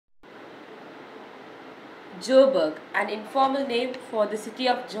Joburg, an informal name for the city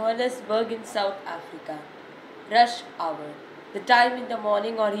of Johannesburg in South Africa. Rush hour. The time in the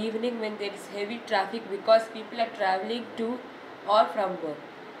morning or evening when there is heavy traffic because people are traveling to or from work.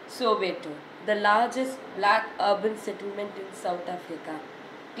 Soweto, the largest black urban settlement in South Africa.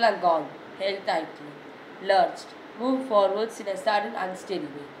 Clung on, held tightly, lurched, moved forwards in a sudden unsteady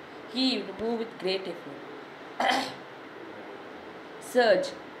way. Heaved, moved with great effort. Surge,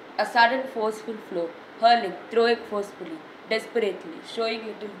 a sudden forceful flow, hurling, throwing forcefully, desperately, showing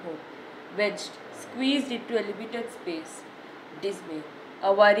little hope. Wedged, squeezed into a limited space. Dismay,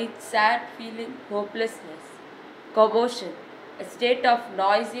 a worried, sad feeling, hopelessness. Commotion, a state of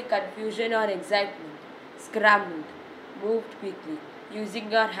noisy confusion or excitement. Scrambled, moved quickly,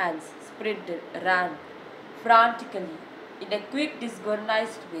 using your hands, sprinted, ran, frantically, in a quick,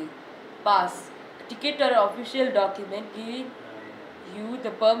 disorganized way. Pass, a ticket or official document giving you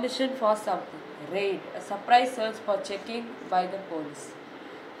the permission for something. Raid, a surprise search for checking by the police.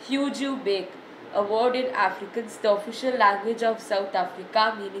 Huju Bake, a word in Afrikaans, the official language of South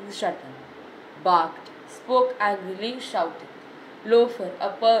Africa, meaning shuttle. Barked, spoke angrily, shouted. Loafer,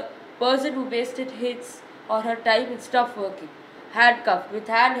 a person who wasted his or her time instead of working. Handcuffed, with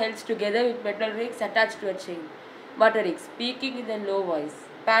hand held together with metal rings attached to a chain. Muttering, speaking in a low voice.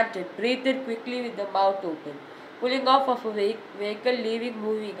 Panted, breathed quickly with the mouth open. Pulling off of a vehicle, leaving,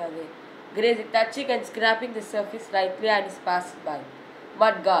 moving away. Grazing, touching and scraping the surface lightly and is passed by.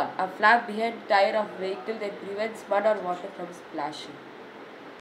 Mud guard, a flap behind the tire of vehicle that prevents mud or water from splashing.